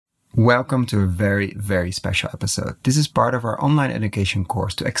Welcome to a very, very special episode. This is part of our online education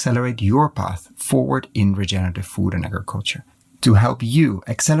course to accelerate your path forward in regenerative food and agriculture. To help you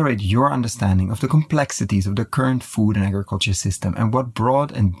accelerate your understanding of the complexities of the current food and agriculture system and what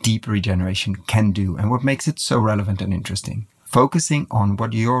broad and deep regeneration can do and what makes it so relevant and interesting. Focusing on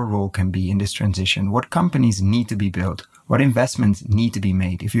what your role can be in this transition, what companies need to be built, what investments need to be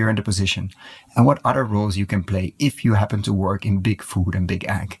made if you're in the position, and what other roles you can play if you happen to work in big food and big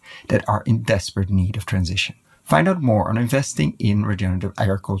ag that are in desperate need of transition. Find out more on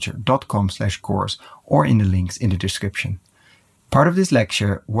investinginregenerativeagriculture.com/course or in the links in the description. Part of this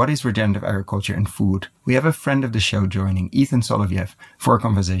lecture, What is Regenerative Agriculture and Food? We have a friend of the show joining, Ethan Soloviev, for a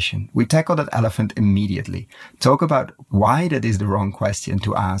conversation. We tackle that elephant immediately, talk about why that is the wrong question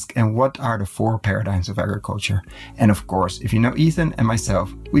to ask and what are the 4 paradigms of agriculture. And of course, if you know Ethan and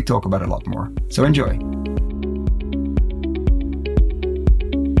myself, we talk about a lot more. So enjoy.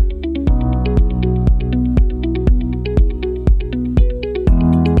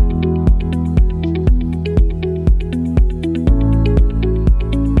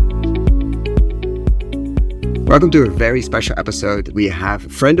 Welcome to a very special episode. We have a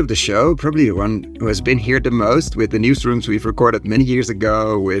friend of the show, probably the one who has been here the most with the newsrooms we've recorded many years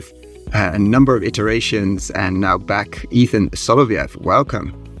ago with a number of iterations and now back, Ethan Soloviev.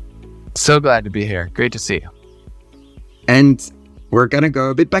 Welcome. So glad to be here. Great to see you. And we're going to go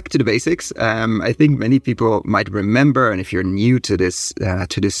a bit back to the basics. I think many people might remember, and if you're new to this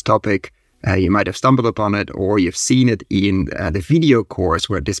topic, you might have stumbled upon it or you've seen it in the video course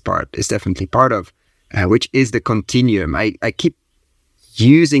where this part is definitely part of. Which is the continuum. I keep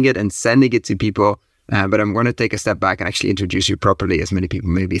using it and sending it to people, but I'm going to take a step back and actually introduce you properly, as many people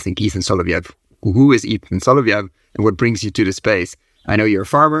maybe think Ethan Soloviev. Who is Ethan Soloviev and what brings you to the space? I know you're a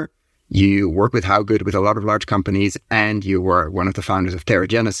farmer, you work with How Good with a lot of large companies, and you were one of the founders of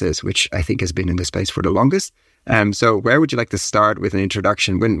Genesis, which I think has been in the space for the longest. So where would you like to start with an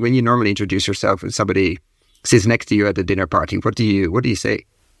introduction? When you normally introduce yourself and somebody sits next to you at the dinner party, what do you say?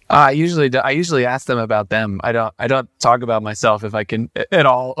 I usually ask them about them. I don't talk about myself if I can at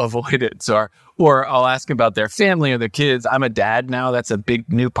all avoid it. Or I'll ask about their family or their kids. I'm a dad now. That's a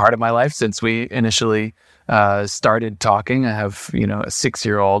big new part of my life since we initially started talking. I have a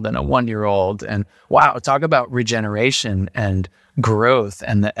 6-year-old and a 1-year-old, and wow, talk about regeneration and growth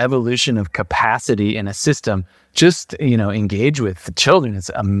and the evolution of capacity in a system. Just engage with the children. It's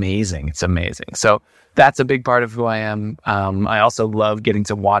amazing. It's amazing. So that's a big part of who I am. I also love getting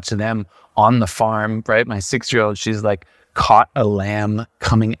to watch them on the farm, right? My 6-year-old, she's like caught a lamb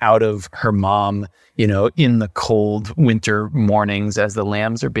coming out of her mom, in the cold winter mornings as the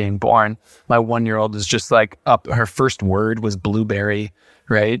lambs are being born. My 1-year-old is just like up. Her first word was blueberry,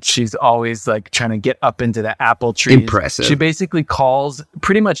 right? She's always like trying to get up into the apple trees. Impressive. She basically calls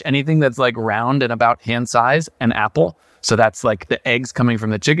pretty much anything that's like round and about hand size an apple. So that's like the eggs coming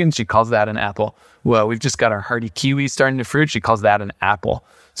from the chicken. She calls that an apple. Well, we've just got our hardy kiwi starting to fruit. She calls that an apple.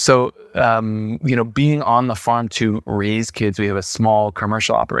 So, being on the farm to raise kids, we have a small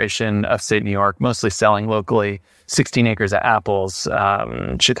commercial operation upstate New York, mostly selling locally, 16 acres of apples,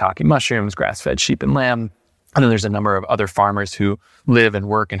 shiitake mushrooms, grass-fed sheep and lamb. And then there's a number of other farmers who live and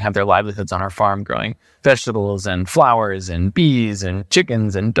work and have their livelihoods on our farm growing vegetables and flowers and bees and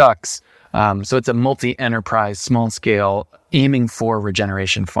chickens and ducks. So it's a multi-enterprise, small-scale, aiming for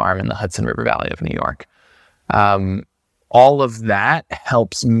regeneration farm in the Hudson River Valley of New York. All of that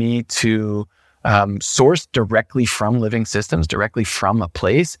helps me to source directly from living systems, directly from a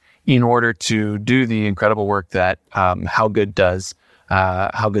place, in order to do the incredible work that How Good does.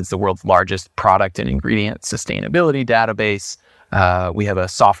 How Good's the world's largest product and ingredient sustainability database. We have a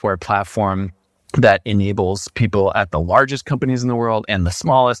software platform that enables people at the largest companies in the world and the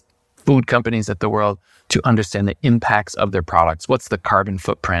smallest food companies at the world to understand the impacts of their products. What's the carbon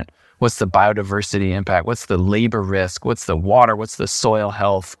footprint? What's the biodiversity impact? What's the labor risk? What's the water? What's the soil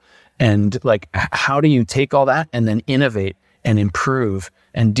health? And how do you take all that and then innovate and improve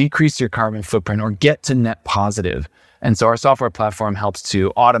and decrease your carbon footprint or get to net positive? And so our software platform helps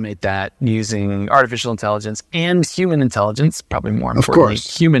to automate that using artificial intelligence and human intelligence, probably more importantly,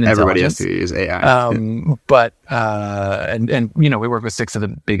 human intelligence. Everybody has to use AI. We work with 6 of the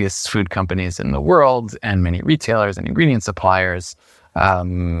biggest food companies in the world and many retailers and ingredient suppliers.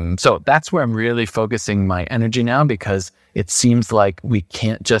 So that's where I'm really focusing my energy now, because it seems like we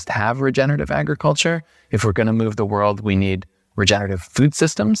can't just have regenerative agriculture. If we're going to move the world, we need regenerative food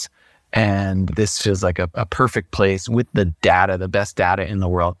systems. And this feels like a perfect place with the data, the best data in the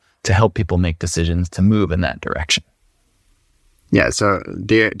world, to help people make decisions to move in that direction. Yeah. So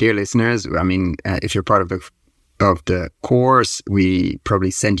dear listeners, I mean, if you're part of the of the course, we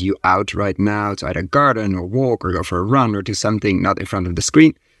probably send you out right now to either garden or walk or go for a run or do something not in front of the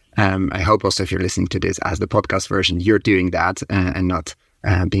screen. I hope also if you're listening to this as the podcast version, you're doing that and not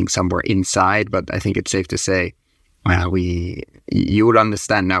being somewhere inside. But I think it's safe to say you will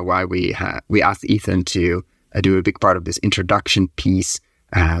understand now why we asked Ethan to do a big part of this introduction piece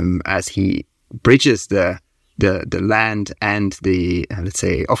as he bridges the land and the let's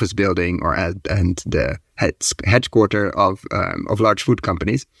say office building and the headquarter of large food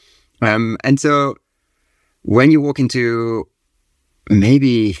companies. And so when you walk into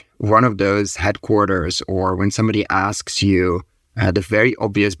maybe one of those headquarters, or when somebody asks you the very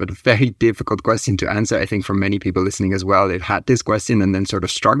obvious but very difficult question to answer, I think for many people listening as well, they've had this question and then sort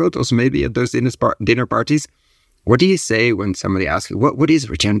of struggled also maybe at those dinner parties. What do you say when somebody asks you, what is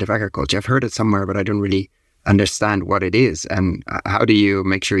regenerative agriculture? I've heard it somewhere, but I don't really understand what it is. And how do you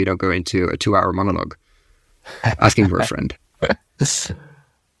make sure you don't go into a 2-hour monologue asking for a friend?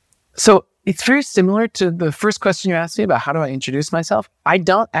 So it's very similar to the first question you asked me about how do I introduce myself. I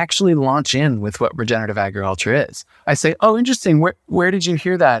don't actually launch in with what regenerative agriculture is. I say, oh, interesting. Where did you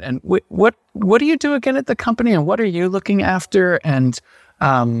hear that? And what do you do again at the company? And what are you looking after? And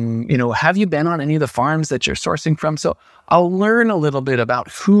have you been on any of the farms that you're sourcing from? So I'll learn a little bit about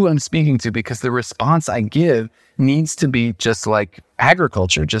who I'm speaking to, because the response I give needs to be just like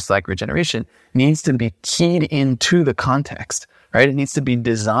agriculture, just like regeneration, needs to be keyed into the context, right? It needs to be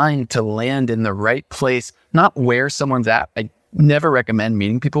designed to land in the right place, not where someone's at. I never recommend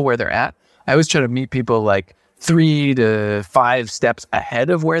meeting people where they're at. I always try to meet people like 3 to 5 steps ahead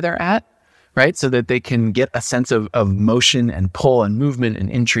of where they're at, right? So that they can get a sense of motion and pull and movement and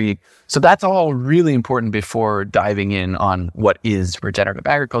intrigue. So that's all really important before diving in on what is regenerative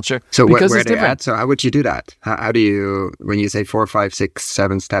agriculture. So where they're at, so how would you do that? How do you, when you say 4, 5, 6,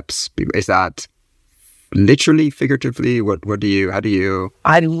 7 steps, is that literally, figuratively? How do you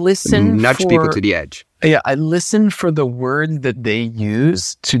I listen nudge people to the edge? Yeah, I listen for the word that they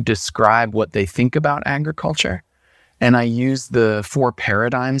use to describe what they think about agriculture. And I use the 4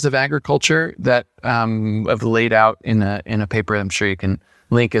 paradigms of agriculture that I've laid out in a paper I'm sure you can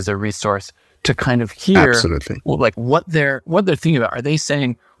link as a resource to kind of hear Absolutely. Like what they're thinking about. Are they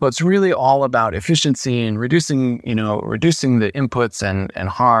saying, well, it's really all about efficiency and reducing the inputs and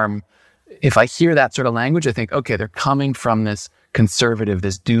harm? If I hear that sort of language, I think, okay, they're coming from this conservative,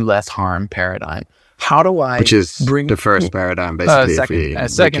 this do less harm paradigm. How do I Which is the first paradigm, basically.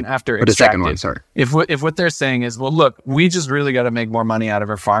 Second after extracted. The second one, sorry. If what they're saying is, well, look, we just really got to make more money out of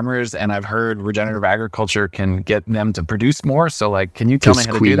our farmers, and I've heard regenerative agriculture can get them to produce more. So, like, can you tell me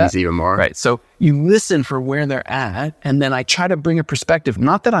how to do that? Even more. Right. So you listen for where they're at, and then I try to bring a perspective.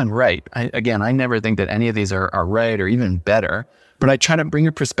 Not that I'm right. I never think that any of these are right or even better. But I try to bring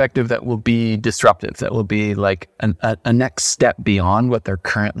a perspective that will be disruptive, that will be like a next step beyond what they're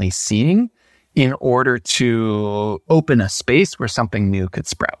currently seeing, in order to open a space where something new could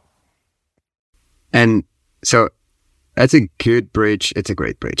sprout. And so that's a good bridge. It's a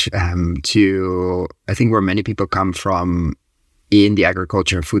great bridge to, I think, where many people come from in the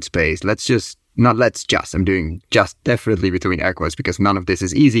agriculture and food space. I'm doing just definitely between air quotes, because none of this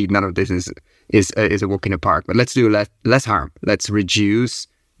is easy. None of this is a walk in the park. But let's do less harm. Let's reduce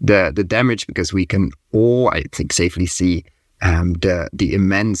the damage, because we can all, I think, safely see the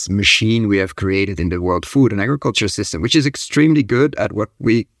immense machine we have created in the world food and agriculture system, which is extremely good at what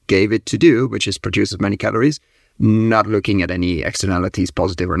we gave it to do, which is produce as many calories, not looking at any externalities,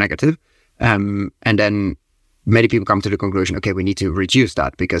 positive or negative. And then many people come to the conclusion, okay, we need to reduce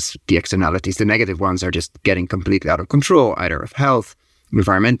that because the externalities, the negative ones, are just getting completely out of control, either of health,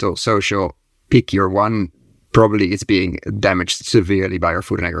 environmental, social. Pick your one. Probably it's being damaged severely by our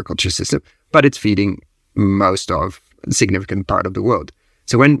food and agriculture system, but it's feeding most of a significant part of the world.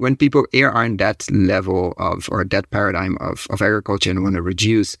 So when people are in that level of, or that paradigm of agriculture and want to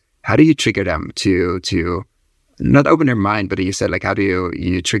reduce, how do you trigger them to not open their mind, but you said, like, how do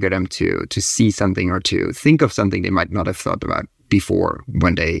you trigger them to see something or to think of something they might not have thought about before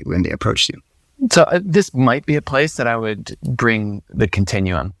when they approached you? So this might be a place that I would bring the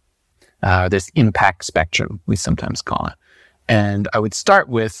continuum, this impact spectrum, we sometimes call it. And I would start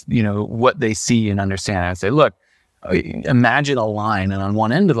with, what they see and understand. I would say, look, imagine a line, and on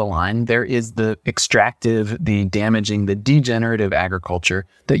one end of the line, there is the extractive, the damaging, the degenerative agriculture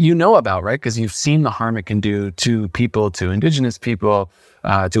that you know about, right? Because you've seen the harm it can do to people, to indigenous people,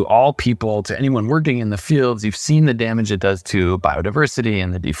 to all people, to anyone working in the fields. You've seen the damage it does to biodiversity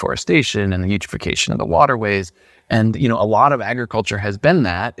and the deforestation and the eutrophication of the waterways. And, a lot of agriculture has been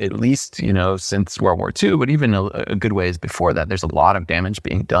that, at least, since World War II, but even a good ways before that, there's a lot of damage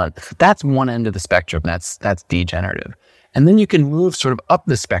being done. That's one end of the spectrum. That's degenerative. And then you can move sort of up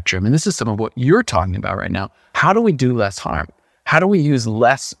the spectrum. And this is some of what you're talking about right now. How do we do less harm? How do we use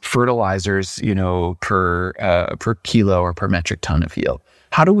less fertilizers, per kilo or per metric ton of yield?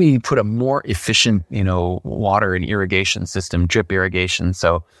 How do we put a more efficient, water and irrigation system, drip irrigation,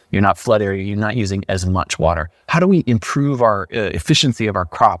 so you're not flood area, you're not using as much water? How do we improve our efficiency of our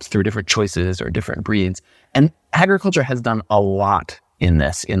crops through different choices or different breeds? And agriculture has done a lot in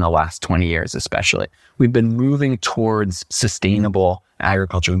this in the last 20 years, especially. We've been moving towards sustainable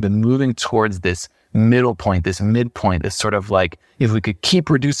agriculture. We've been moving towards this middle point, this midpoint, this sort of like, if we could keep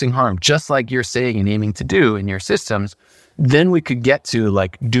reducing harm, just like you're saying and aiming to do in your systems, then we could get to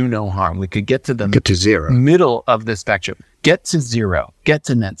like do no harm. We could get to zero, middle of the spectrum, get to zero, get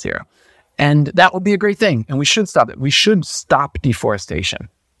to net zero. And that would be a great thing. And we should stop it. We should stop deforestation.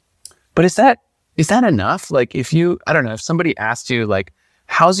 But is that enough? Like if somebody asked you like,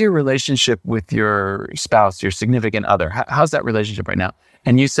 how's your relationship with your spouse, your significant other? How's that relationship right now?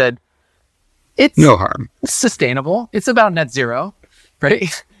 And you said, it's no harm. It's sustainable. It's about net zero,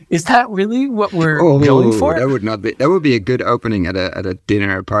 right? Is that really what we're going for? That would not be. That would be a good opening at a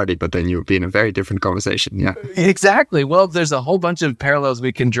dinner party, but then you'll be in a very different conversation. Yeah, exactly. Well, there's a whole bunch of parallels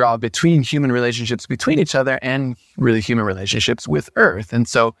we can draw between human relationships between each other and really human relationships with Earth. And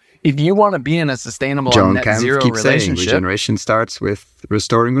so, if you want to be in a sustainable net zero relationship, regeneration starts with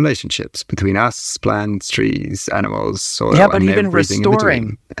restoring relationships between us, plants, trees, animals, soil, but and even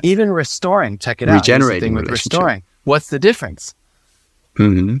restoring. Check it out. Regenerating with restoring. What's the difference?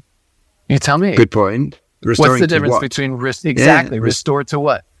 Mm-hmm. You tell me. Good point. Restoring What's the difference between restore to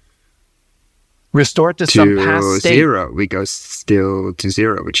what? Restore to some past state. Zero. We go still to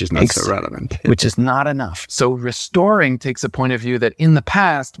zero, which is not so relevant. Which is not enough. So restoring takes a point of view that in the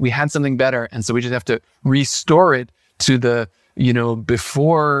past we had something better, and so we just have to restore it to the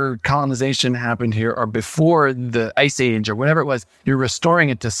before colonization happened here or before the ice age or whatever it was. You're restoring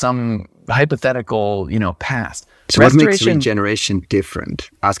it to some hypothetical past. So what makes regeneration different?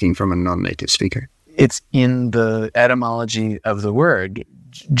 Asking from a non-native speaker. It's in the etymology of the word.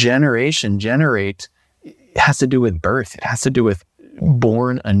 Generate, it has to do with birth. It has to do with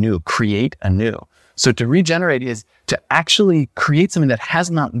born anew, create anew. So to regenerate is to actually create something that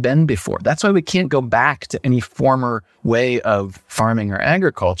has not been before. That's why we can't go back to any former way of farming or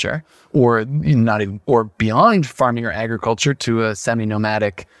agriculture, or beyond farming or agriculture to a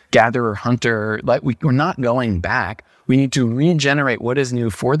semi-nomadic gatherer hunter. Like we're not going back. We need to regenerate what is new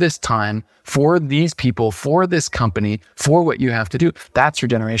for this time, for these people, for this company, for what you have to do. That's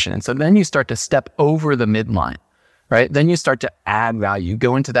regeneration. And so then you start to step over the midline. Right? Then you start to add value. You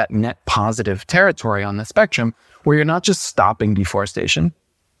go into that net positive territory on the spectrum where you're not just stopping deforestation.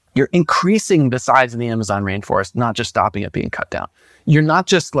 You're increasing the size of the Amazon rainforest, not just stopping it being cut down. You're not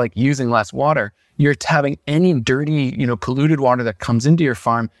just like using less water. You're having any dirty, polluted water that comes into your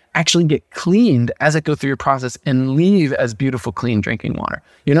farm actually get cleaned as it goes through your process and leave as beautiful, clean drinking water.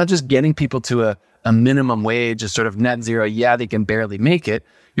 You're not just getting people to a minimum wage, a sort of net zero. Yeah, they can barely make it.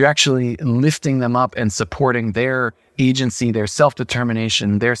 You're actually lifting them up and supporting their agency, their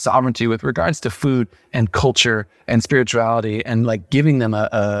self-determination, their sovereignty with regards to food and culture and spirituality, and like giving them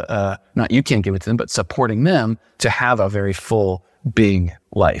not you can't give it to them, but supporting them to have a very full, big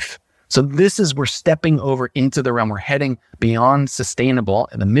life. So we're stepping over into the realm. We're heading beyond sustainable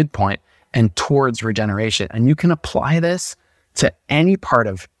at the midpoint and towards regeneration. And you can apply this to any part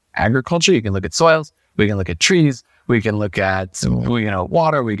of agriculture. You can look at soils, we can look at trees, we can look at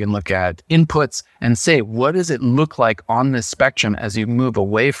water, we can look at inputs and say, what does it look like on this spectrum as you move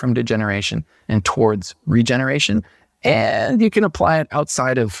away from degeneration and towards regeneration? And you can apply it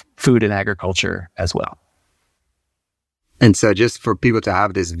outside of food and agriculture as well. And so just for people to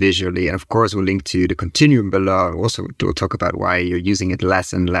have this visually, and of course we'll link to the continuum below. Also, we'll talk about why you're using it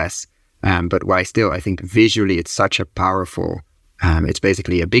less and less, but why still I think visually it's such a powerful it's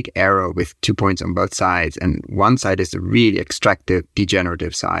basically a big arrow with 2 points on both sides. And one side is the really extractive,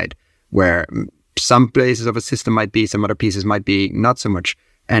 degenerative side, where some places of a system might be, some other pieces might be not so much.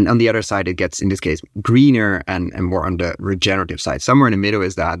 And on the other side, it gets, in this case, greener and more on the regenerative side. Somewhere in the middle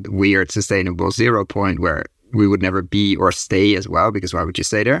is that weird, sustainable 0 point where we would never be or stay as well, because why would you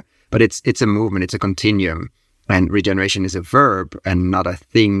stay there? But it's a movement, it's a continuum. And regeneration is a verb and not a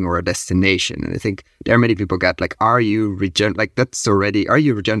thing or a destination. And I think there are many people get like, are you a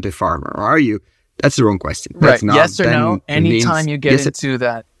regenerative farmer? Or are you That's the wrong question. Right. That's not, yes or no? Anytime you get into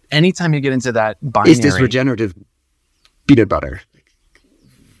that binary. Is this regenerative peanut butter?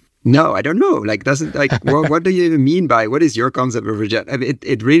 No, I don't know. Like, doesn't like what do you even mean by what is your concept of regenerative? I mean,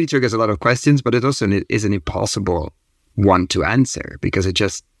 it really triggers a lot of questions, but it also is an impossible one to answer because it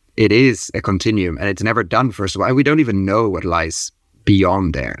is a continuum and it's never done. First of all, and we don't even know what lies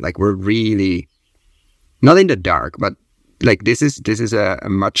beyond there. Like, we're really not in the dark, but like this is a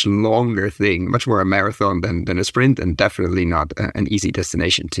much longer thing, much more a marathon than a sprint, and definitely not an easy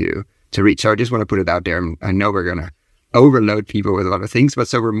destination to reach. So I just want to put it out there. I know we're gonna overload people with a lot of things, but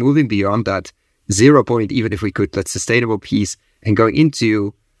so we're moving beyond that 0 point, even if we could, that sustainable piece, and going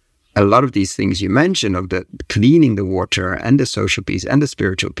into a lot of these things you mentioned of the cleaning the water and the social piece and the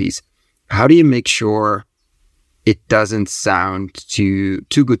spiritual piece. How do you make sure it doesn't sound too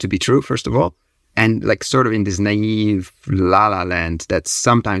good to be true, first of all, and like sort of in this naive la land that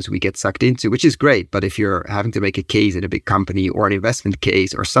sometimes we get sucked into, which is great, but if you're having to make a case in a big company or an investment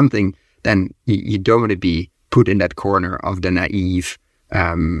case or something, then you don't want to be put in that corner of the naive.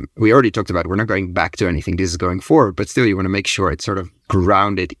 We already talked about we're not going back to anything. This is going forward, but still you want to make sure it's sort of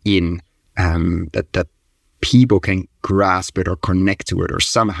grounded in that people can grasp it or connect to it or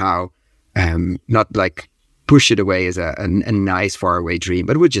somehow not like push it away as a nice faraway dream.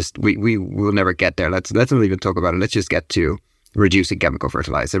 But we will never get there. Let's not even talk about it. Let's just get to reducing chemical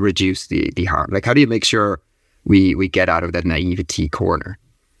fertilizer, reduce the harm. Like, how do you make sure we get out of that naivety corner?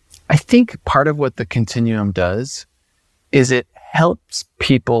 I think part of what the continuum does is it helps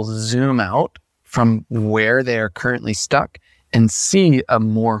people zoom out from where they are currently stuck and see a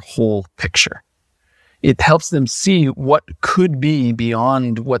more whole picture. It helps them see what could be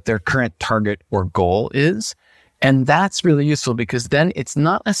beyond what their current target or goal is. And that's really useful because then it's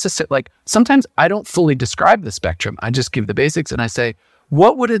not necessarily like, sometimes I don't fully describe the spectrum. I just give the basics and I say,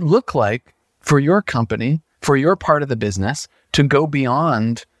 what would it look like for your company, for your part of the business to go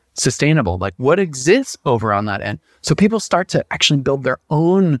beyond sustainable? Like, what exists over on that end? So people start to actually build their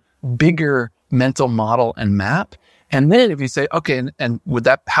own bigger mental model and map. And then if you say, okay, and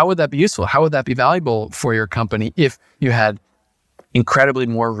how would that be useful? How would that be valuable for your company if you had incredibly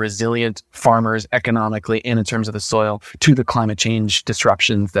more resilient farmers economically and in terms of the soil to the climate change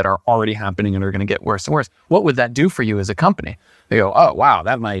disruptions that are already happening and are going to get worse and worse? What would that do for you as a company? They go, oh, wow,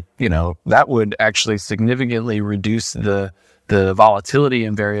 that would actually significantly reduce the volatility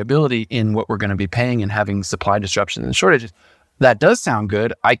and variability in what we're going to be paying and having supply disruptions and shortages. That does sound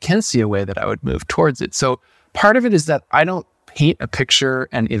good. I can see a way that I would move towards it. So part of it is that I don't paint a picture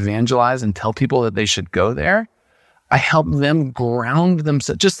and evangelize and tell people that they should go there. I help them ground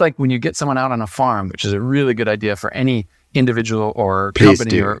themselves. Just like when you get someone out on a farm, which is a really good idea for any individual or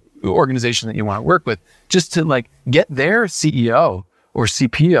company or organization that you want to work with, just to like get their CEO or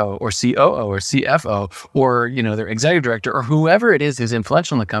CPO or COO or CFO or, their executive director or whoever it is who's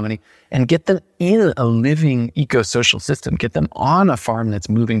influential in the company and get them in a living eco-social system, get them on a farm that's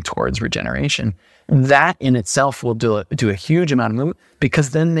moving towards regeneration. That in itself will do a huge amount of movement because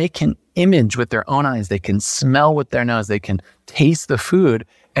then they can image with their own eyes, they can smell with their nose, they can taste the food,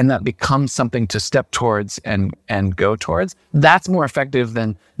 and that becomes something to step towards and go towards. That's more effective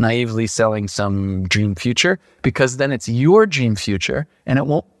than naively selling some dream future, because then it's your dream future and it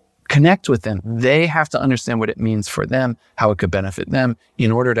won't connect with them. They have to understand what it means for them, how it could benefit them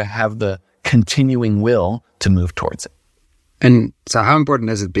in order to have the continuing will to move towards it. And so how important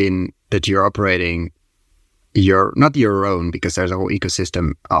has it been that you're operating not your own, because there's a whole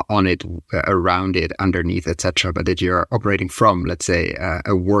ecosystem on it, around it, underneath, etc., but that you're operating from, let's say,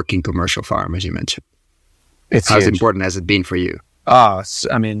 a working commercial farm, as you mentioned? How important has it been for you?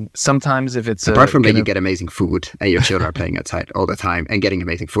 Sometimes if it's apart from that, you get amazing food and your children are playing outside all the time and getting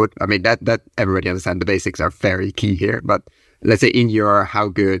amazing food. I mean, that everybody understands. The basics are very key here. But let's say in your how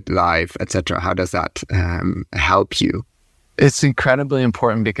good life, etc., how does that help you? It's incredibly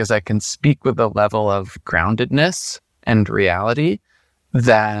important because I can speak with a level of groundedness and reality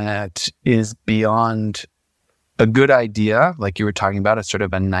that is beyond a good idea, like you were talking about, a sort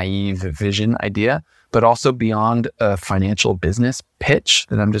of a naive vision idea, but also beyond a financial business pitch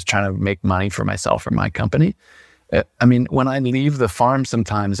that I'm just trying to make money for myself or my company. When I leave the farm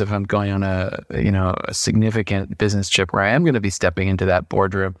sometimes, if I'm going on a significant business trip where I am going to be stepping into that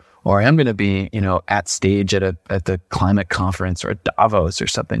boardroom, or I am going to be, at stage at the climate conference or at Davos or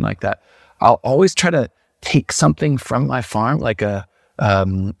something like that, I'll always try to take something from my farm, like a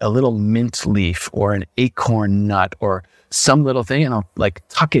little mint leaf or an acorn nut or some little thing, and I'll like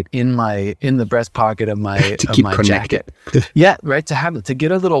tuck it in the breast pocket of my jacket. Yeah, right. To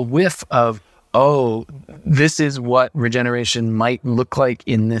get a little whiff of, oh, this is what regeneration might look like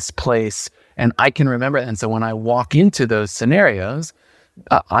in this place. And I can remember it. And so when I walk into those scenarios,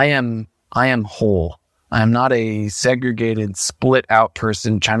 I am whole. I am not a segregated, split out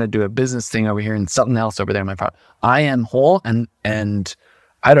person trying to do a business thing over here and something else over there in my product. I am whole, and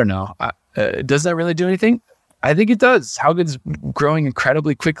I don't know. Does that really do anything? I think it does. How Good's growing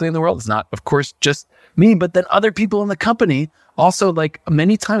incredibly quickly in the world. It's not, of course, just me, but then other people in the company also. Like,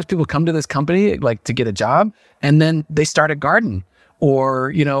 many times people come to this company like to get a job, and then they start a garden. Or,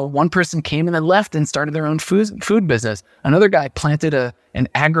 you know, one person came and then left and started their own food business. Another guy planted an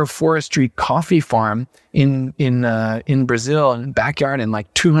agroforestry coffee farm in Brazil in a backyard in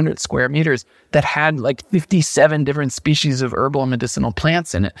like 200 square meters that had like 57 different species of herbal and medicinal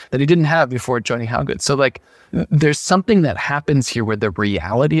plants in it that he didn't have before joining How Good. So like, there's something that happens here where the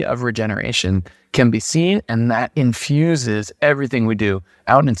reality of regeneration can be seen, and that infuses everything we do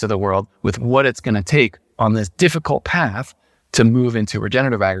out into the world with what it's going to take on this difficult path to move into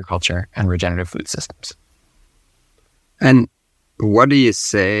regenerative agriculture and regenerative food systems. And what do you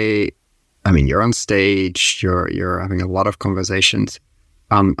say? I mean, you're on stage, you're having a lot of conversations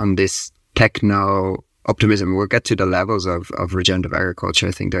on this techno optimism. We'll get to the levels of regenerative agriculture.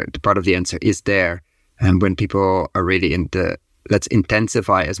 I think that part of the answer is there. And when people are really into, let's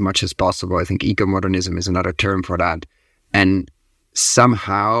intensify as much as possible. I think eco-modernism is another term for that. And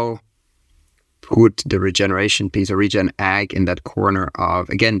somehow put the regeneration piece or regen ag in that corner of,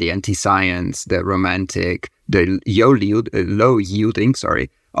 again, the anti-science, the romantic, the low yielding.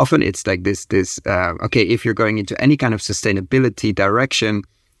 Often it's like this, okay, if you're going into any kind of sustainability direction,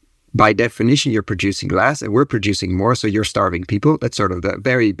 by definition, you're producing less and we're producing more. So you're starving people. That's sort of the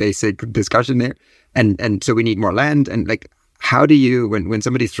very basic discussion there. And so we need more land. And like, how do you, when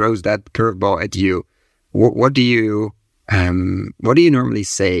somebody throws that curveball at you, what do you normally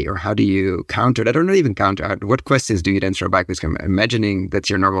say, or how do you counter that? Or not even counter. What questions do you then throw back? Because I'm imagining that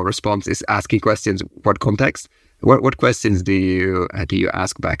your normal response is asking questions. What context? What questions do you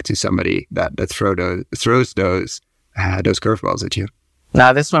ask back to somebody that throws those curveballs at you?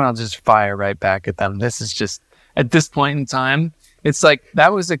 Now, this one I'll just fire right back at them. This is just, at this point in time, it's like,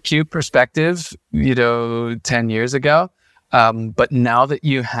 that was a cute perspective, 10 years ago. But now that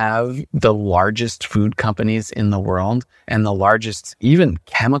you have the largest food companies in the world and the largest even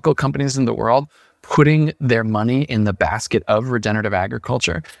chemical companies in the world putting their money in the basket of regenerative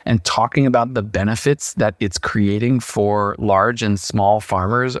agriculture and talking about the benefits that it's creating for large and small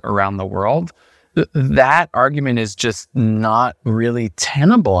farmers around the world, that argument is just not really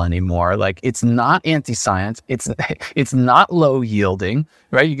tenable anymore. Like, it's not anti-science. It's not low yielding,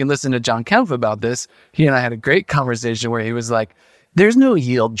 right? You can listen to John Kempf about this. He and I had a great conversation where he was like, there's no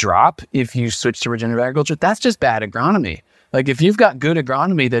yield drop if you switch to regenerative agriculture. That's just bad agronomy. Like, if you've got good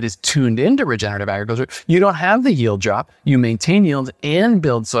agronomy that is tuned into regenerative agriculture, you don't have the yield drop. You maintain yields and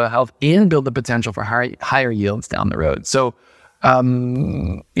build soil health and build the potential for higher yields down the road. So, I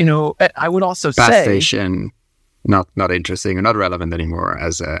would also say gas station, not interesting or not relevant anymore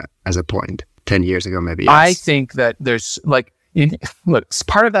as a point. 10 years ago, maybe. Yes. I think that there's look,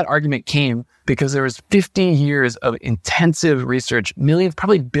 part of that argument came because there was 50 years of intensive research, millions,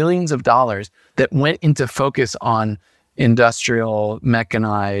 probably billions of dollars that went into focus on industrial,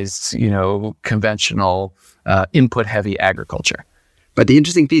 mechanized, conventional, input heavy agriculture. But the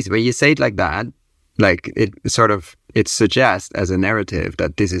interesting piece, when you say it like that, like it suggests as a narrative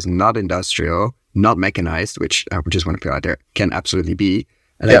that this is not industrial, not mechanized, which I just want to put out there, can absolutely be.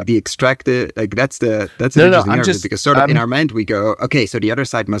 And like the extracted, like that's an interesting narrative, because sort of in our mind we go, okay, so the other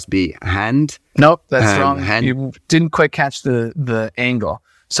side must be hand. Nope, that's wrong. You didn't quite catch the angle.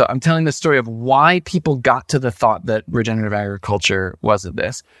 So I'm telling the story of why people got to the thought that regenerative agriculture wasn't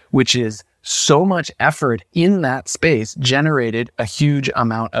this, which is so much effort in that space generated a huge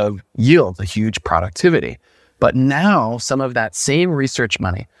amount of yield, a huge productivity. But now some of that same research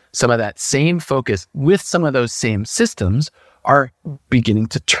money, some of that same focus with some of those same systems are beginning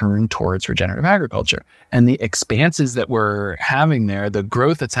to turn towards regenerative agriculture. And the expanses that we're having there, the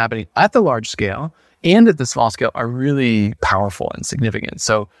growth that's happening at the large scale and at the small scale, are really powerful and significant.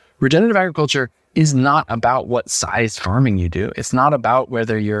 So regenerative agriculture is not about what size farming you do. It's not about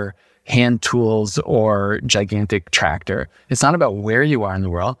whether you're hand tools or gigantic tractor. It's not about where you are in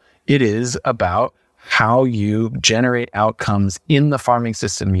the world. It is about how you generate outcomes in the farming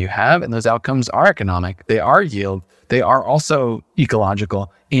system you have. And those outcomes are economic. They are yield. They are also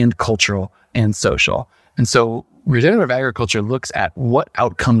ecological and cultural and social. And so regenerative agriculture looks at what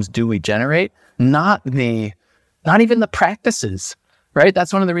outcomes do we generate, not even the practices. right?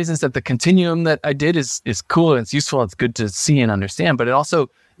 That's one of the reasons that the continuum that I did is cool and it's useful. It's good to see and understand, but it also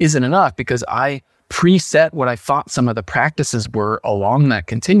isn't enough because I preset what I thought some of the practices were along that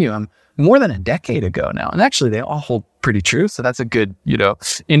continuum more than a decade ago now. And actually they all hold pretty true. So that's a good,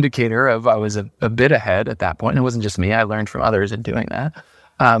 indicator of I was a bit ahead at that point. And it wasn't just me. I learned from others in doing that.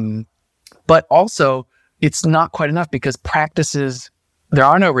 But also it's not quite enough because there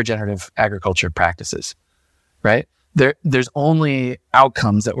are no regenerative agriculture practices, right? There's only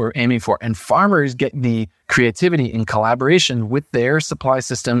outcomes that we're aiming for. And farmers get the creativity in collaboration with their supply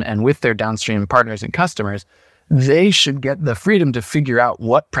system and with their downstream partners and customers. They should get the freedom to figure out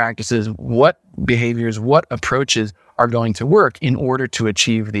what practices, what behaviors, what approaches are going to work in order to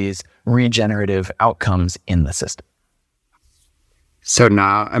achieve these regenerative outcomes in the system. So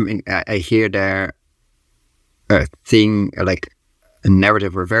now, I hear there a thing like a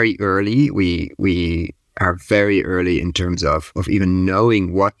narrative. We're very early. We are very early in terms of even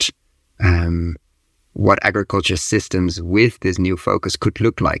knowing what agriculture systems with this new focus could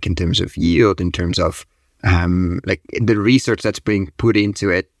look like in terms of yield, in terms of like the research that's being put into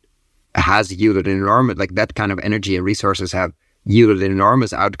it has yielded enormous, like that kind of energy and resources have yielded an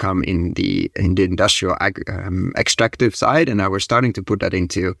enormous outcome in the industrial extractive side, and now we're starting to put that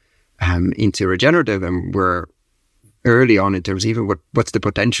into regenerative, and we're early on in terms of even what's the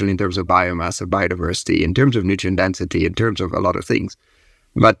potential in terms of biomass, of biodiversity, in terms of nutrient density, in terms of a lot of things.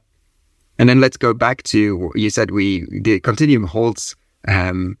 And then let's go back to, you said the continuum holds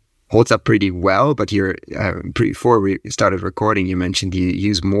up pretty well, but before we started recording, you mentioned you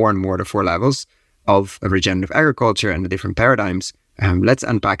use more and more the 4 levels of regenerative agriculture and the different paradigms. Let's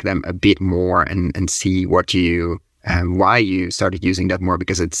unpack them a bit more and see why you started using that more,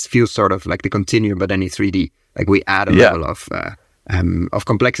 because it feels sort of like the continuum, but then in 3D. Like we add a level of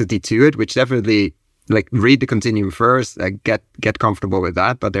complexity to it, which definitely, like, read the continuum first, get comfortable with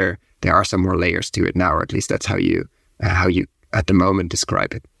that. But there are some more layers to it now, or at least that's how you at the moment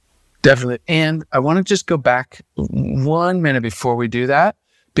describe it. Definitely. And I want to just go back 1 minute before we do that,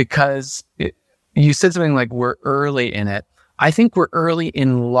 because you said something like we're early in it. I think we're early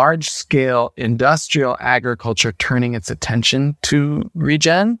in large scale industrial agriculture turning its attention to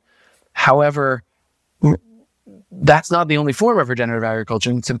regen. However, that's not the only form of regenerative agriculture.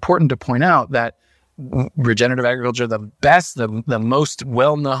 And it's important to point out that regenerative agriculture, the best, the most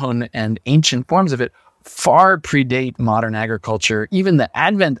well-known and ancient forms of it, far predate modern agriculture, even the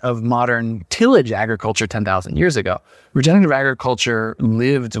advent of modern tillage agriculture 10,000 years ago. Regenerative agriculture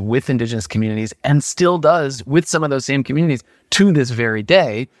lived with indigenous communities and still does with some of those same communities to this very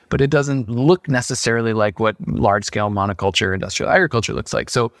day, but it doesn't look necessarily like what large-scale monoculture industrial agriculture looks like.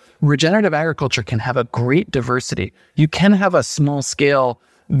 So regenerative agriculture can have a great diversity. You can have a small-scale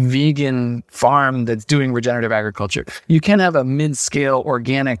vegan farm that's doing regenerative agriculture. You can have a mid-scale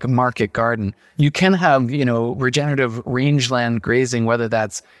organic market garden. You can have, regenerative rangeland grazing, whether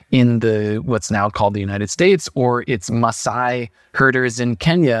that's in what's now called the United States, or it's Maasai herders in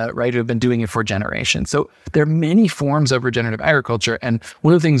Kenya, right, who have been doing it for generations. So there are many forms of regenerative agriculture. And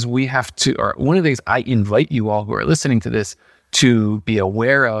one of the things one of the things I invite you all who are listening to this to be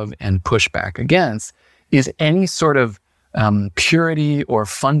aware of and push back against is any sort of purity or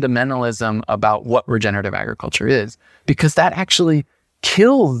fundamentalism about what regenerative agriculture is, because that actually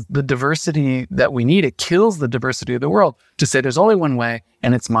kills the diversity that we need. It kills the diversity of the world to say there's only one way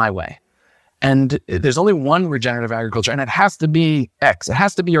and it's my way. And there's only one regenerative agriculture and it has to be X. It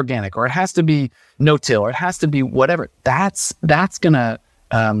has to be organic, or it has to be no-till, or it has to be whatever. That's going to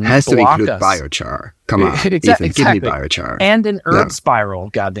has to include biochar. Come on, exactly. Ethan, give me biochar. And an herb spiral,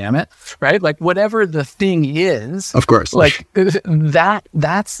 goddammit, right? Like whatever the thing is. Of course. Like that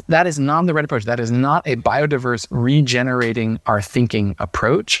is not the right approach. That is not a biodiverse regenerating our thinking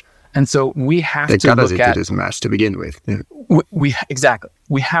approach. And so we have to look at... That got us into this mess to begin with. Yeah. Exactly.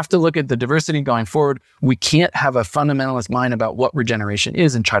 We have to look at the diversity going forward. We can't have a fundamentalist mind about what regeneration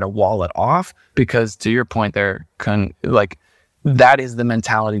is and try to wall it off, because to your point there, that is the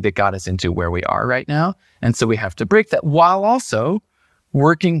mentality that got us into where we are right now. And so we have to break that while also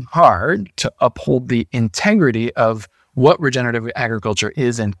working hard to uphold the integrity of what regenerative agriculture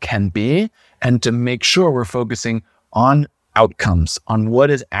is and can be, and to make sure we're focusing on outcomes, on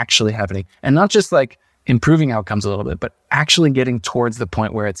what is actually happening, and not just like improving outcomes a little bit, but actually getting towards the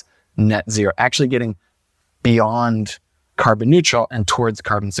point where it's net zero, actually getting beyond carbon neutral and towards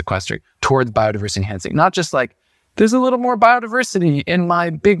carbon sequestering, towards biodiversity enhancing, not just like, there's a little more biodiversity in my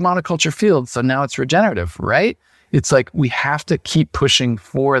big monoculture field, so now it's regenerative, right? It's like we have to keep pushing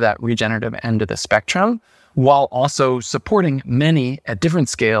for that regenerative end of the spectrum while also supporting many at different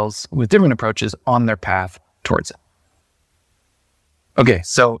scales with different approaches on their path towards it. Okay.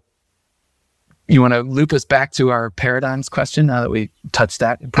 So you want to loop us back to our paradigms question now that we touched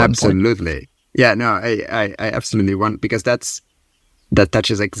that important Absolutely. point? Yeah, no, I absolutely want, because that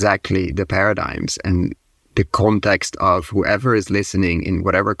touches exactly the paradigms and the context of whoever is listening in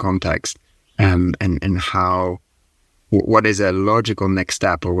whatever context, and how, what is a logical next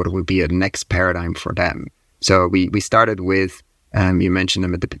step, or what would be a next paradigm for them. So we started with, you mentioned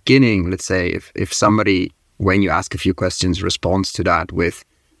them at the beginning. Let's say if somebody, when you ask a few questions, responds to that with,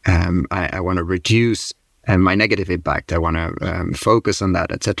 I want to reduce my negative impact, I want to focus on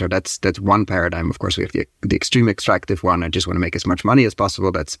that, etc. That's one paradigm. Of course, we have the extreme extractive one. I just want to make as much money as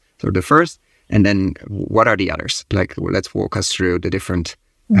possible. That's sort of the first. And then what are the others? Like, let's walk us through the different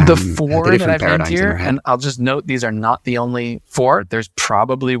the four that I've named here. And I'll just note, these are not the only four. There's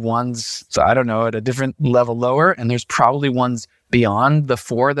probably ones, so I don't know, at a different level lower, and there's probably ones beyond the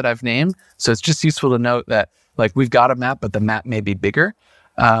four that I've named. So it's just useful to note that, like, we've got a map, but the map may be bigger.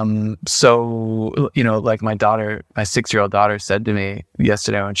 So, you know, like my 6-year-old daughter said to me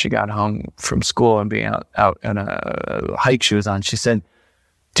yesterday when she got home from school and being out on a hike she was on, she said,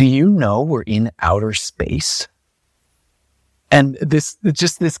 "Do you know we're in outer space?" And this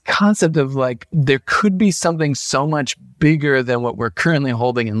concept of, like, there could be something so much bigger than what we're currently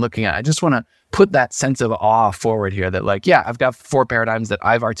holding and looking at. I just want to put that sense of awe forward here, that, like, yeah, I've got 4 paradigms that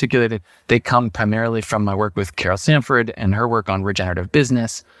I've articulated. They come primarily from my work with Carol Sanford and her work on regenerative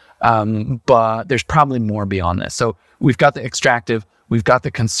business. But there's probably more beyond this. So we've got the extractive, we've got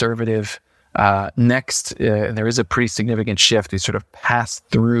the conservative. Next, there is a pretty significant shift. We sort of pass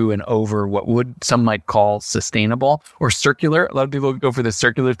through and over what some might call sustainable or circular. A lot of people go for the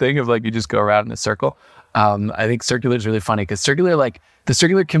circular thing of, like, you just go around in a circle. I think circular is really funny because circular, like, the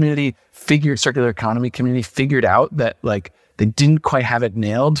circular economy community figured out that, like, they didn't quite have it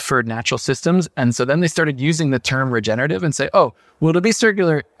nailed for natural systems. And so then they started using the term regenerative and say, oh, well, to be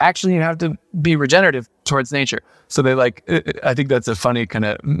circular, actually you have to be regenerative towards nature. So they, like, I think that's a funny kind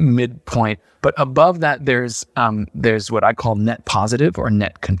of midpoint. But above that, there's what I call net positive or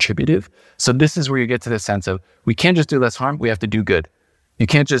net contributive. So this is where you get to the sense of, we can't just do less harm, we have to do good. You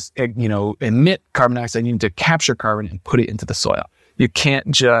can't just, emit carbon dioxide, you need to capture carbon and put it into the soil. You can't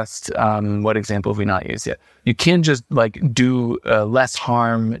just, what example have we not used yet? You can't just, like, do less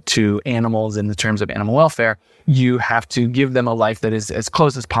harm to animals in the terms of animal welfare. You have to give them a life that is as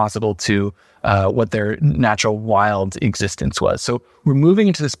close as possible to what their natural wild existence was. So we're moving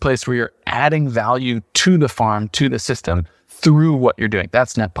into this place where you're adding value to the farm, to the system, through what you're doing.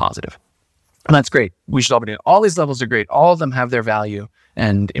 That's net positive. And that's great. We should all be doing it. All these levels are great. All of them have their value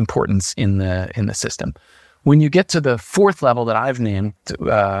and importance in the system. When you get to the 4th level that I've named,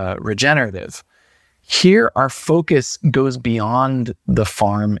 regenerative, here our focus goes beyond the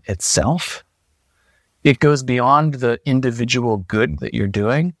farm itself. It goes beyond the individual good that you're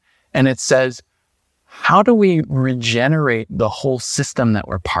doing. And it says, how do we regenerate the whole system that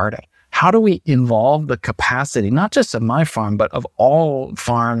we're part of? How do we evolve the capacity, not just of my farm, but of all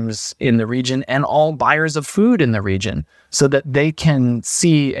farms in the region and all buyers of food in the region, so that they can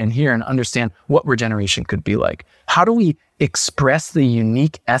see and hear and understand what regeneration could be like? How do we express the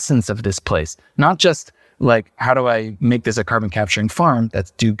unique essence of this place? Not just, like, how do I make this a carbon capturing farm?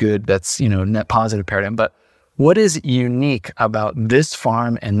 That's do good. That's, net positive paradigm. But what is unique about this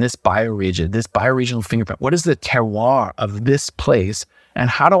farm and this bioregion, this bioregional fingerprint? What is the terroir of this place? And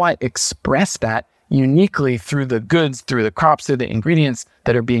how do I express that uniquely through the goods, through the crops, through the ingredients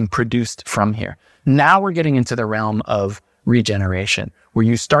that are being produced from here? Now we're getting into the realm of regeneration, where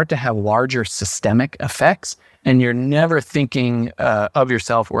you start to have larger systemic effects, and you're never thinking of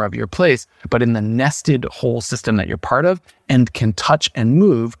yourself or of your place, but in the nested whole system that you're part of and can touch and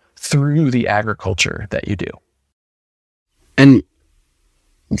move through the agriculture that you do. And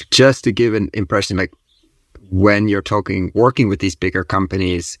just to give an impression, like, when you're working with these bigger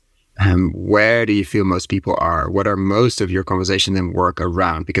companies, where do you feel most people are? What are most of your conversation and work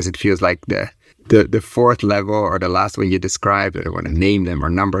around? Because it feels like the 4th level, or the last one you described, I don't want to name them or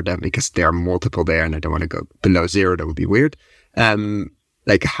number them because there are multiple there and I don't want to go below 0. That would be weird.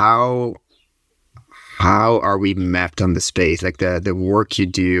 Like, how are we mapped on the space? Like the work you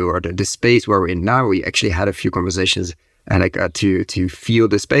do, or the space where we're in now. We actually had a few conversations to feel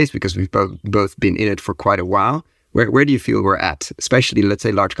the space, because we've both been in it for quite a while. Where do you feel we're at, especially, let's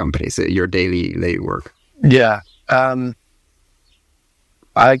say, large companies, your daily work? Yeah.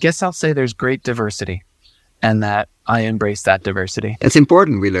 I guess I'll say there's great diversity, and that I embrace that diversity. It's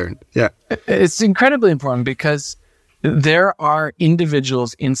important, we learned. Yeah. It's incredibly important, because there are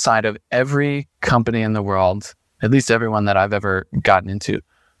individuals inside of every company in the world, at least everyone that I've ever gotten into,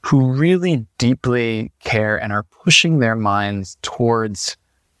 who really deeply care and are pushing their minds towards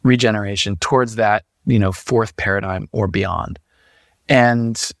regeneration, towards that, fourth paradigm or beyond.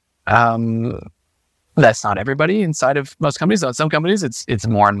 And that's not everybody inside of most companies. On some companies, it's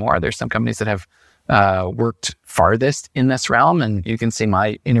more and more. There's some companies that have worked farthest in this realm, and you can see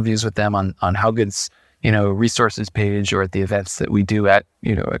my interviews with them on How Good's resources page, or at the events that we do at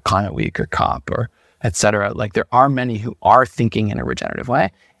at Climate Week or COP or et cetera. Like, there are many who are thinking in a regenerative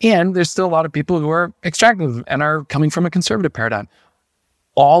way, and there's still a lot of people who are extractive and are coming from a conservative paradigm.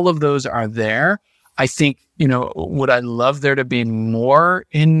 All of those are there. I think, would I love there to be more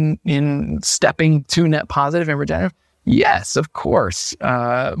in stepping to net positive and regenerative? Yes, of course.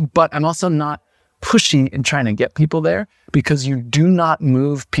 But I'm also not pushing and trying to get people there, because you do not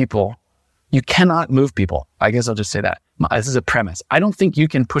move people. You cannot move people. I guess I'll just say that. This is a premise. I don't think you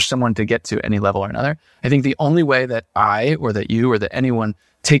can push someone to get to any level or another. I think the only way that I, or that you, or that anyone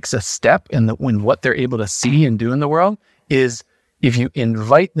takes a step in what they're able to see and do in the world is if you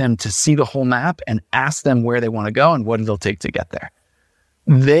invite them to see the whole map and ask them where they want to go and what it'll take to get there.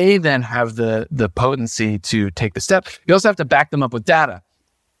 They then have the potency to take the step. You also have to back them up with data,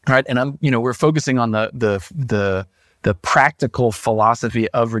 right? And we're focusing on the practical philosophy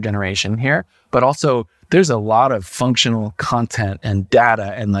of regeneration here, but also there's a lot of functional content and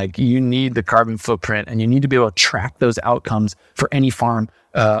data, and you need the carbon footprint, and you need to be able to track those outcomes for any farm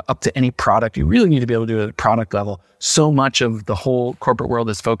up to any product. You really need to be able to do it at the product level. So much of the whole corporate world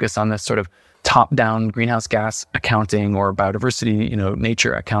is focused on this sort of top-down greenhouse gas accounting or biodiversity,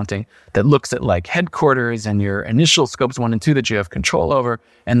 nature accounting that looks at headquarters and your initial scopes 1 and 2 that you have control over,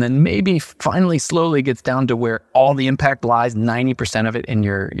 and then maybe finally slowly gets down to where all the impact lies, 90% of it in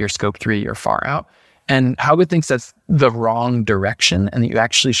your scope 3 or far out. And How Good thinks that's the wrong direction, and that you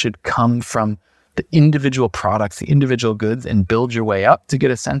actually should come from the individual products, the individual goods, and build your way up to get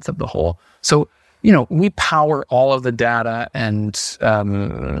a sense of the whole. So, we power all of the data and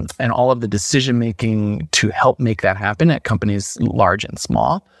all of the decision making to help make that happen at companies large and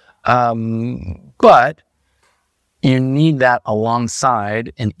small. But you need that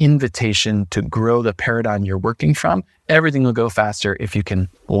alongside an invitation to grow the paradigm you're working from. Everything will go faster if you can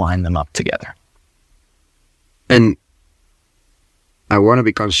line them up together. And I want to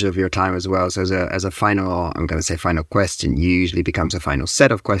be conscious of your time as well. So as a final, I'm going to say final question, usually becomes a final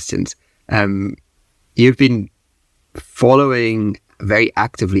set of questions. You've been following very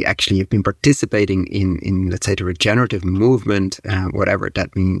actively, actually, you've been participating in let's say, the regenerative movement, whatever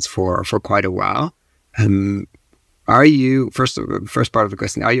that means, for quite a while. Are you, first part of the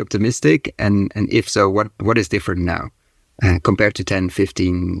question, are you optimistic? And if so, what is different now compared to 10,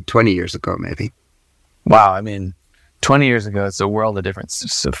 15, 20 years ago, maybe? Wow. 20 years ago, it's a world of difference.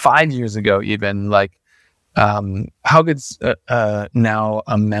 So 5 years ago, even How Good's now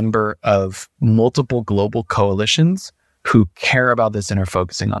a member of multiple global coalitions who care about this and are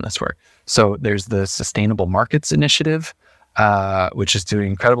focusing on this work. So there's the Sustainable Markets Initiative, which is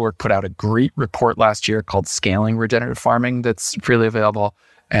doing incredible work, put out a great report last year called Scaling Regenerative Farming that's freely available.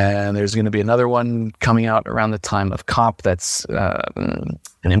 And there's going to be another one coming out around the time of COP that's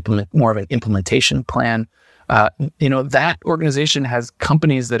more of an implementation plan. That organization has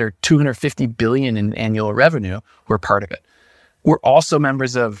companies that are $250 billion in annual revenue who are part of it. We're also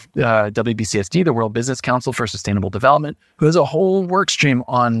members of WBCSD, the World Business Council for Sustainable Development, who has a whole work stream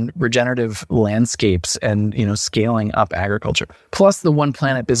on regenerative landscapes and, scaling up agriculture. Plus the One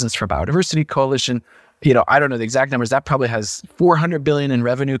Planet Business for Biodiversity Coalition. I don't know the exact numbers. That probably has 400 billion in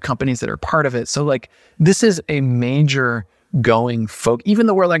revenue companies that are part of it. So this is a major going folk. Even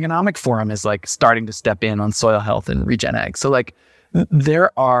the World Economic Forum is starting to step in on soil health and regen ag. So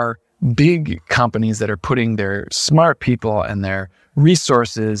there are big companies that are putting their smart people and their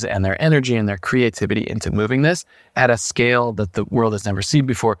resources and their energy and their creativity into moving this at a scale that the world has never seen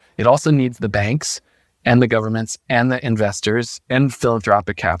before. It also needs the banks and the governments and the investors and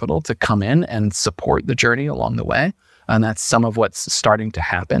philanthropic capital to come in and support the journey along the way. And that's some of what's starting to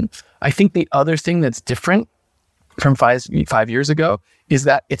happen. I think the other thing that's different from five years ago is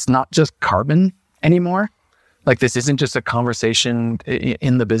that it's not just carbon anymore. This isn't just a conversation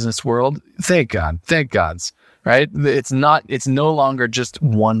in the business world. Thank gods, right? It's no longer just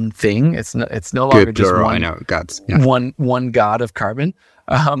one thing. It's no longer Good just plural, one. I know, gods. Yeah. One god of carbon.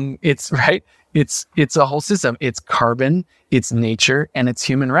 It's right. It's a whole system. It's carbon, it's nature, and it's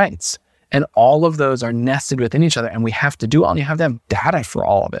human rights. And all of those are nested within each other, and we have to do all. And you have to have data for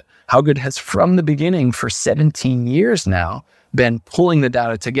all of it. How Good has, from the beginning, for 17 years now, been pulling the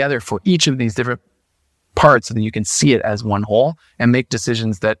data together for each of these different parts so that you can see it as one whole and make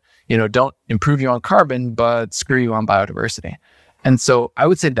decisions that, don't improve you on carbon, but screw you on biodiversity. And so I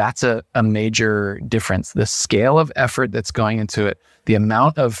would say that's a major difference. The scale of effort that's going into it, the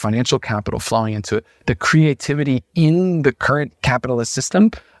amount of financial capital flowing into it, the creativity in the current capitalist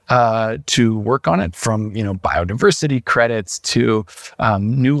system to work on it, from biodiversity credits to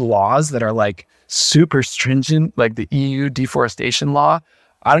new laws that are like super stringent, like the EU deforestation law.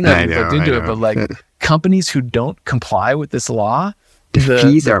 I don't know if you've looked into it, but like companies who don't comply with this law, the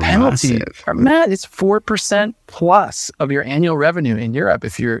fees are penalty massive. It's 4% plus of your annual revenue in Europe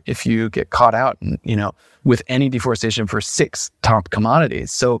if you get caught out, with any deforestation for 6 top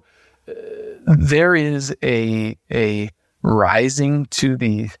commodities. So there is a rising to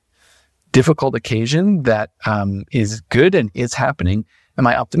the difficult occasion that is good and is happening. Am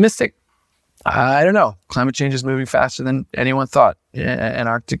I optimistic? I don't know. Climate change is moving faster than anyone thought.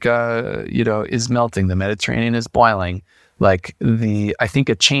 Antarctica, is melting. The Mediterranean is boiling. I think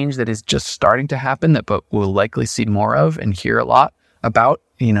a change that is just starting to happen but we'll likely see more of and hear a lot about,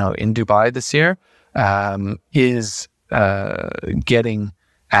 in Dubai this year, is getting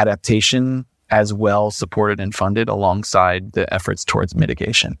adaptation as well supported and funded alongside the efforts towards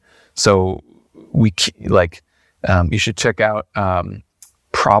mitigation. So you should check out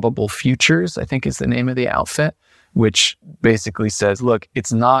Probable Futures, I think is the name of the outfit, which basically says, look,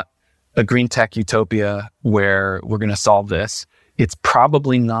 it's not a green tech utopia where we're going to solve this. It's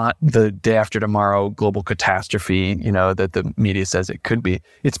probably not the day after tomorrow global catastrophe, that the media says it could be.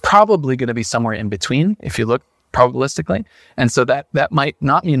 It's probably going to be somewhere in between if you look probabilistically. And so that might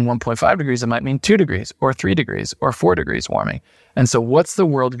not mean 1.5 degrees. It might mean 2 degrees or 3 degrees or 4 degrees warming. And so what's the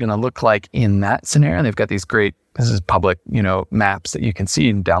world going to look like in that scenario? And they've got these great, this is public, maps that you can see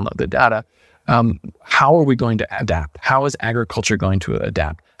and download the data. How are we going to adapt? How is agriculture going to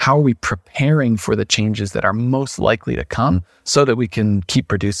adapt? How are we preparing for the changes that are most likely to come so that we can keep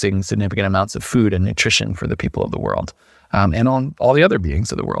producing significant amounts of food and nutrition for the people of the world, and on all the other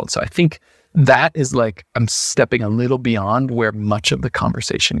beings of the world? So I think that is I'm stepping a little beyond where much of the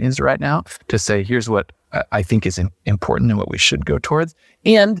conversation is right now to say, here's what I think is important and what we should go towards.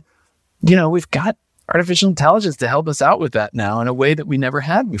 And, we've got artificial intelligence to help us out with that now in a way that we never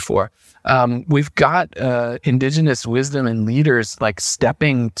had before. We've got indigenous wisdom and leaders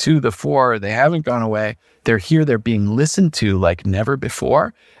stepping to the fore. They haven't gone away. They're here. They're being listened to like never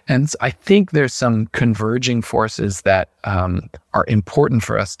before. And I think there's some converging forces that are important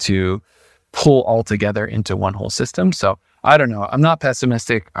for us to pull all together into one whole system. So I don't know. I'm not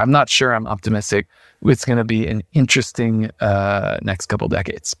pessimistic. I'm not sure I'm optimistic. It's going to be an interesting next couple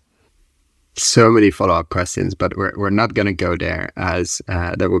decades. So many follow-up questions, but we're not going to go there, as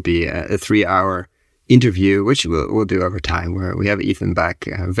that would be a 3-hour interview, which we'll do over time, where we have Ethan back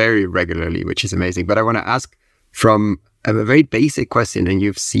very regularly, which is amazing. But I want to ask from a very basic question, and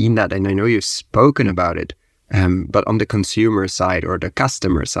you've seen that, and I know you've spoken about it, but on the consumer side or the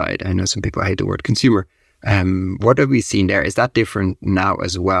customer side, I know some people hate the word consumer. What have we seen there? Is that different now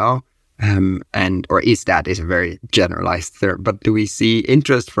as well? Or is a very generalized term, but do we see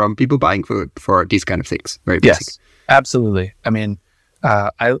interest from people buying food for these kind of things? Very basic. Yes, absolutely. I mean,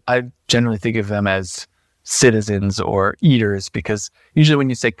 I generally think of them as citizens or eaters, because usually when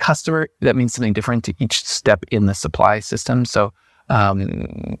you say customer, that means something different to each step in the supply system. So,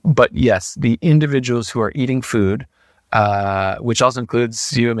 but yes, the individuals who are eating food, which also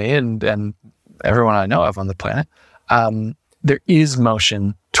includes you and me and everyone I know of on the planet, there is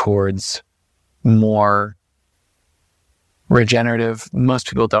motion towards more regenerative. Most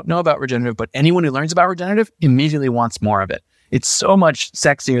people don't know about regenerative, but anyone who learns about regenerative immediately wants more of it. It's so much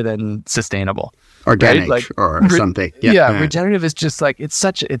sexier than sustainable. Organic, right? Or something. Yeah, regenerative is just it's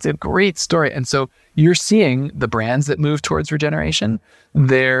a great story. And so you're seeing the brands that move towards regeneration,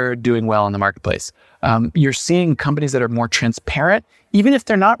 they're doing well in the marketplace. You're seeing companies that are more transparent, even if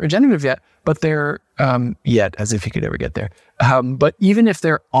they're not regenerative yet, but they're yet, as if you could ever get there. But even if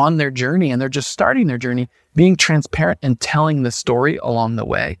they're on their journey and they're just starting their journey, being transparent and telling the story along the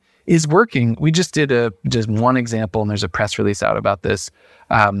way is working. We just did just one example, and there's a press release out about this.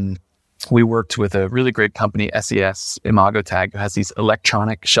 We worked with a really great company, SES Imago Tag, who has these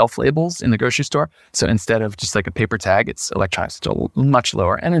electronic shelf labels in the grocery store. So instead of just like a paper tag, it's electronic, still much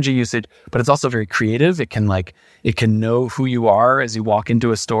lower energy usage, but it's also very creative. It can know who you are as you walk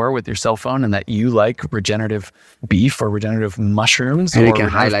into a store with your cell phone, and that you like regenerative beef or regenerative mushrooms, and or it can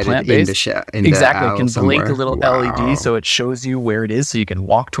highlight it in the exactly. The it can somewhere. blink a little LED, so it shows you where it is, so you can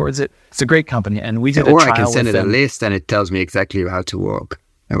walk towards it. It's a great company, and we did or a trial I can send with it them. a list, and it tells me exactly how to walk.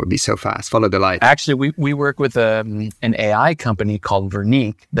 That would be so fast. Follow the light. Actually, we work with an AI company called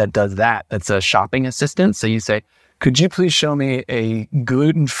Vernique that does that. That's a shopping assistant. So you say, could you please show me a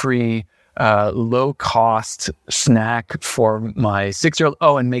gluten-free low cost snack for my 6-year-old.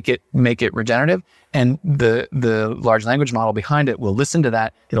 Oh, and make it regenerative. And the large language model behind it will listen to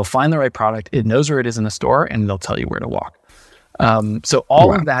that. It'll find the right product. It knows where it is in the store, and it'll tell you where to walk. So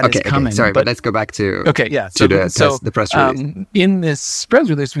all of that is coming. Sorry, but let's go back to the press release. In this press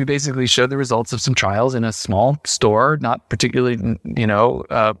release, we basically showed the results of some trials in a small store, not particularly,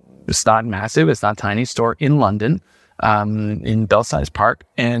 it's not massive, it's not tiny, store in London, in Belsize Park,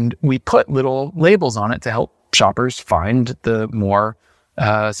 and we put little labels on it to help shoppers find the more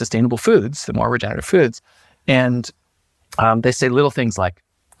sustainable foods, the more regenerative foods, and they say little things like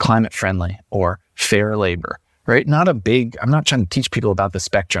climate friendly or fair labor. Right? I'm not trying to teach people about the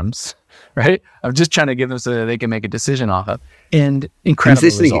spectrums, right? I'm just trying to give them so that they can make a decision off of. And incredible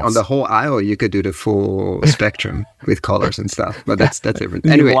results. On the whole aisle, you could do the full spectrum with colors and stuff, but that's different.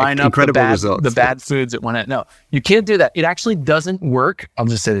 Anyway, line up incredible results. The bad foods at one end. No, you can't do that. It actually doesn't work. I'll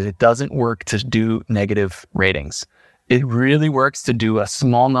just say that it doesn't work to do negative ratings. It really works to do a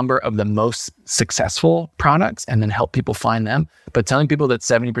small number of the most successful products and then help people find them. But telling people that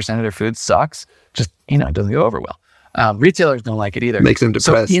 70% of their food sucks, just, it doesn't go over well. Retailers don't like it either. Makes them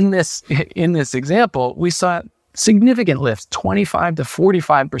depressed. So in this example, we saw significant lifts, 25 to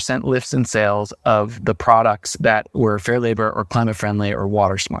 45% lifts in sales of the products that were fair labor or climate friendly or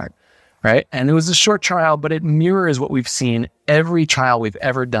water smart. Right. And it was a short trial, but it mirrors what we've seen every trial we've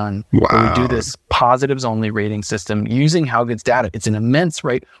ever done. Wow. Where we do this positives only rating system using How Good's data. It's an immense,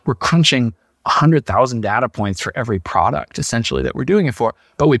 right? We're crunching 100,000 data points for every product, essentially, that we're doing it for.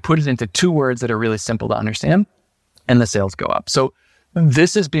 But we put it into 2 words that are really simple to understand, and the sales go up. So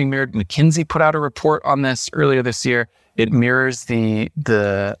this is being mirrored. McKinsey put out a report on this earlier this year. It mirrors the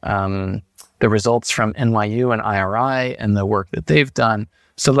results from NYU and IRI and the work that they've done.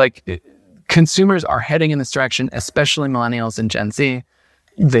 So consumers are heading in this direction, especially millennials and Gen Z.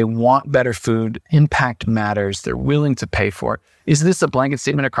 They want better food. Impact matters. They're willing to pay for it. Is this a blanket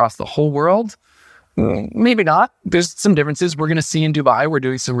statement across the whole world? Maybe not. There's some differences. We're going to see in Dubai. We're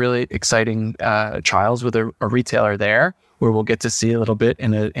doing some really exciting trials with a retailer there, where we'll get to see a little bit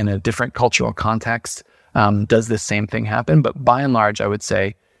in a different cultural context. Does this same thing happen? But by and large, I would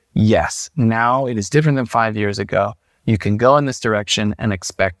say yes. Now it is different than 5 years ago. You can go in this direction and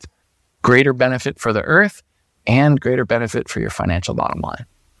expect greater benefit for the earth and greater benefit for your financial bottom line.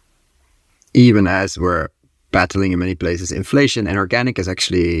 Even as we're battling in many places inflation, and organic is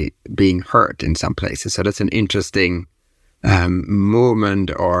actually being hurt in some places. So that's an interesting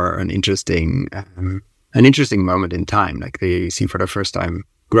movement, or an interesting moment in time. Like they see for the first time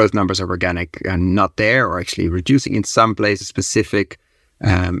growth numbers of organic are not there, or actually reducing in some places, specific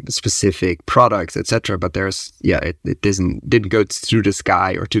products, etc. But there's it didn't go through the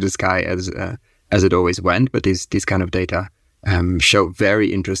sky or to the sky as it always went. But these kind of data show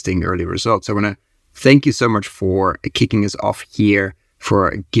very interesting early results. So I want to thank you so much for kicking us off here,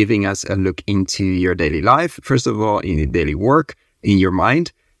 for giving us a look into your daily life, first of all, in your daily work, in your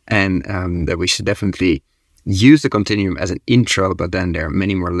mind, and that we should definitely use the continuum as an intro, but then there are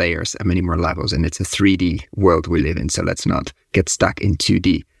many more layers and many more levels, and it's a 3D world we live in. So let's not get stuck in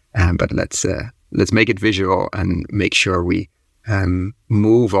 2D, but let's make it visual and make sure we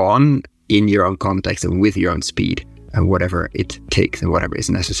move on in your own context and with your own speed, and whatever it takes and whatever is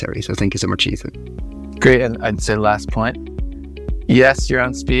necessary. So thank you so much, Ethan. Great. And I'd say last point, yes, your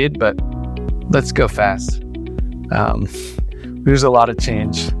own speed, but let's go fast. There's a lot of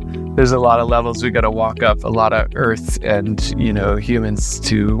change. There's a lot of levels we got to walk up, a lot of earth and, humans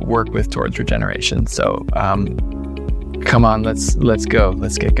to work with towards regeneration. So come on, let's go.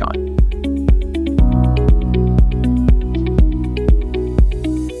 Let's get going.